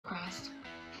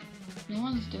No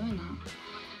one's doing that.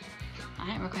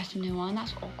 I ain't requesting no one.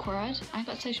 That's awkward. I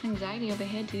got social anxiety over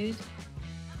here, dude.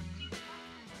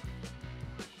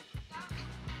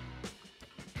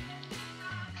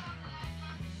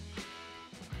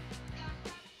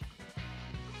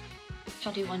 Should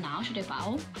I do one now? Should I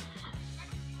bow?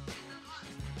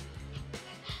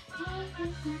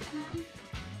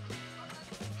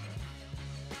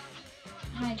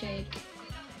 Hi, Jake.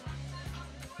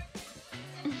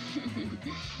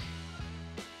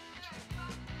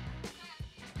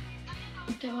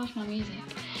 Don't watch my music.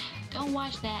 Don't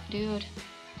watch that, dude.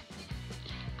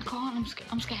 I can't.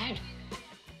 I'm scared.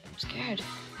 I'm scared.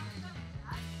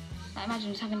 Like, imagine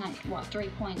just having like what 3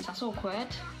 points. That's awkward.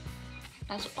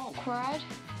 That's awkward.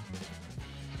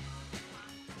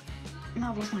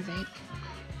 Now I've lost my vape.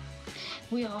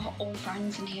 We are all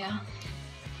friends in here.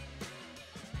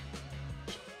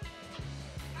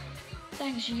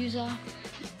 Thanks, user.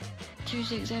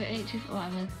 260824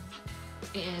 whatever.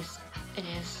 It is. It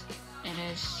is. It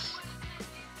is.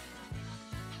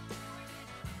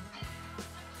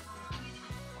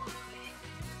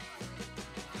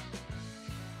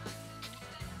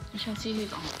 I shall see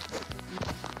who's on.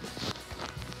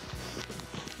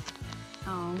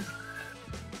 Oh.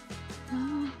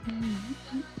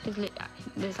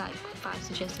 There's like 5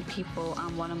 suggested people,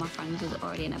 and one of my friends is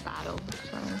already in a battle,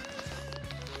 so.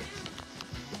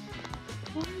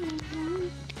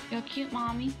 You're cute,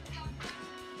 mommy.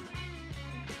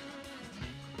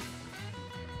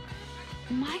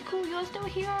 Michael, you're still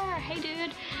here. Hey,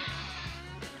 dude.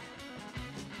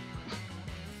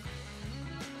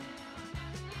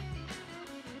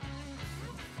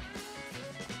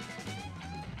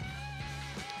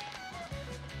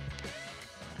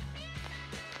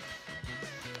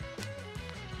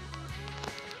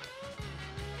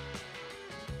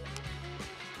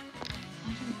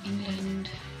 I'm from England.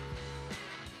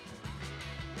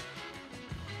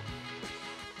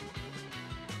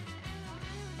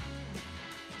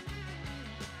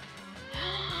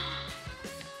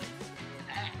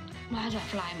 Why does that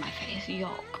fly in my face?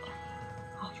 Yuck.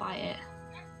 I'll fight it.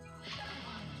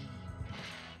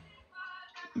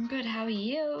 I'm good, how are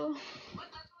you?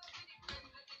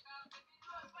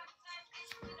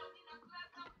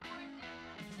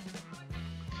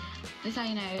 This is how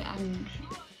you know I'm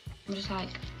just like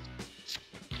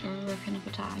ripping up a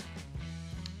tag.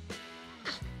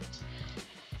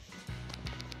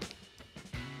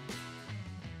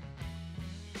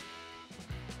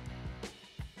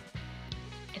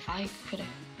 If I could have...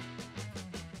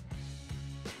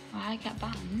 I get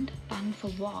banned? Banned for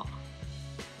what?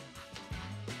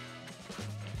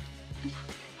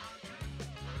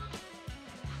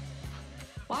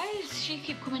 Why does she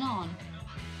keep coming on?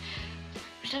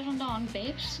 Everyone's on,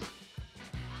 babes.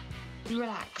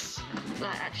 Relax.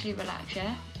 Like, actually relax,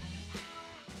 yeah?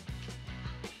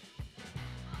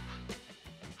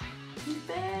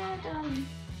 Bed,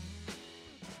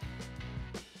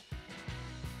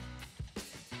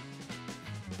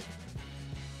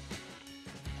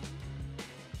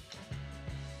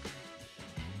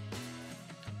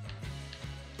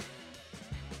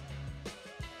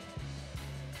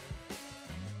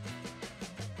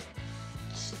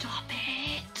 Stop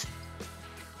it!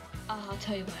 Oh, I'll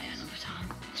tell you about it another time.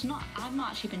 It's not. I've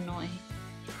not actually been naughty.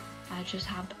 I just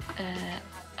have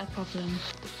a problem.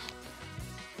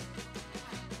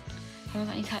 Have I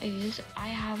got any tattoos? I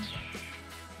have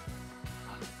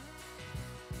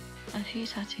a few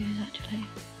tattoos actually.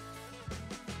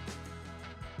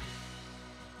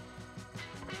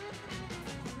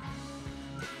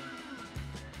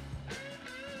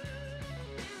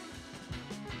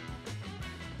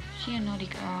 She a naughty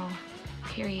girl,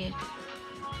 period.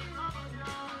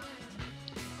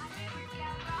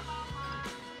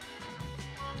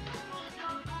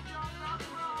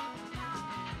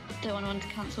 Don't want anyone to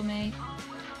cancel me.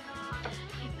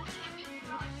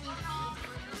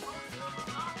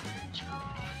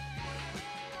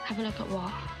 Have a look at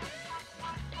what?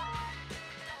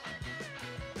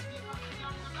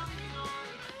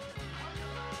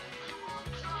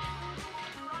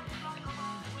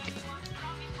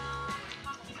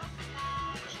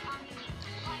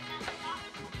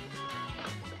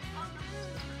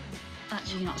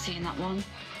 Actually not seeing that one.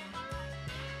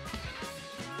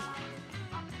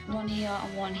 One here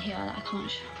and one here that I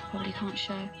probably can't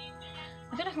show.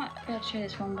 I feel like I might be able to show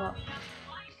this one, but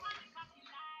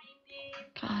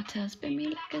Carter, spin me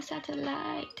like a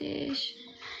satellite dish.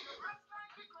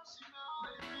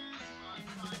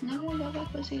 Never love a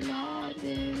pussy like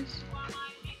this.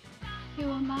 You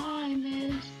are my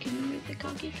miss. Can you read the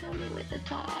cocky, tell me with the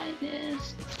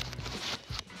tightness?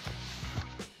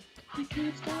 I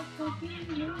can't stop loving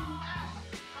you.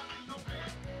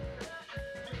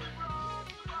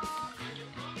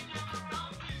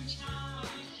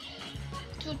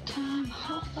 Good time,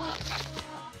 hot that.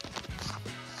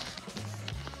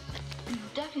 I'm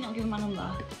definitely not giving my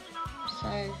number.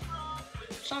 So,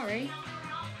 sorry.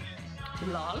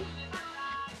 Lol.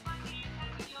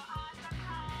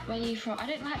 Where are you from? I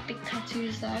don't like big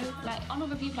tattoos though. Like on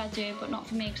other people I do, but not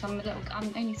for me because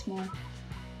I'm only small.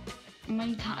 And when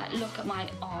you look at my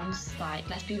arms, like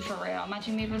let's be for real.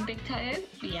 Imagine me with a big tattoo.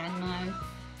 Yeah, no.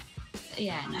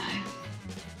 Yeah, no.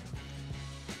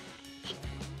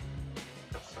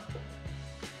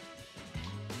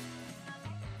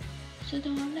 So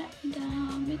don't let me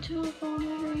down. Me too for the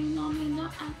ring on me,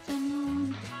 not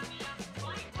afternoon.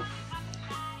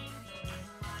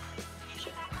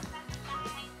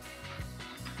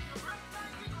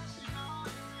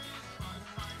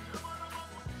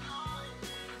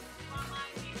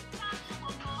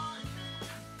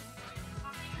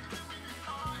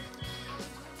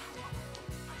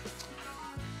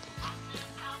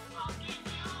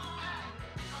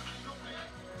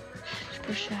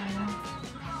 For shadow.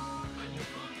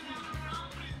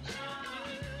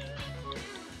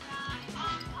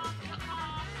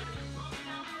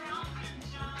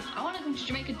 I want to come to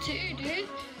Jamaica too, dude.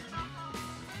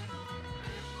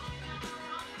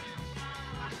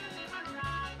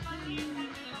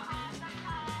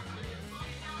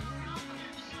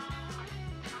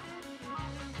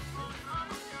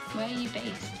 Where are you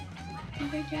based?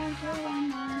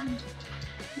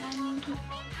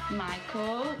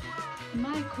 Michael.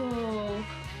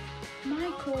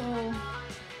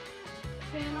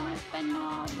 Feel like Ben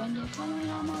Mob when you're coming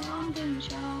on my London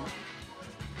show.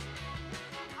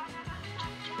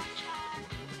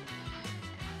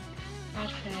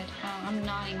 Bradford. Oh, I'm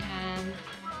Nottingham.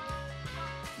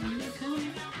 When you're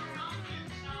coming.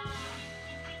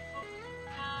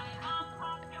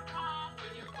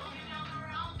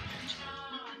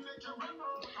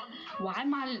 Why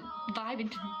am I vibing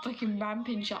to fucking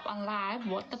Ramping Shop on live?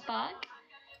 What the fuck?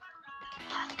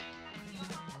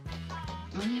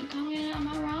 When you're coming out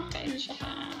my Ramping Shop.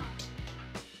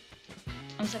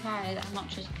 I'm surprised I'm not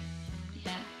just...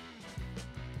 Yeah.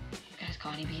 Guys,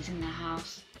 Cardi B's in the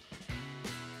house.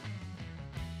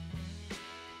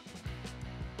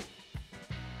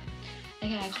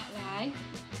 Okay, I can't lie.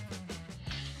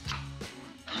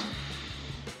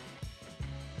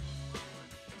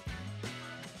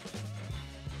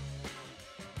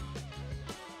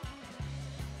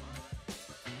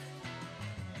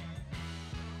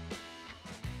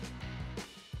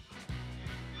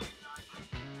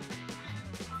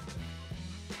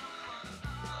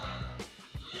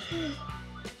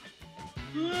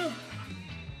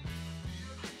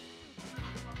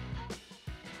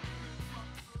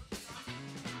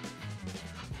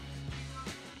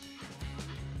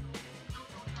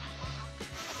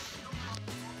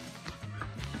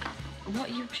 What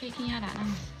are you shaking your head at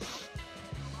now?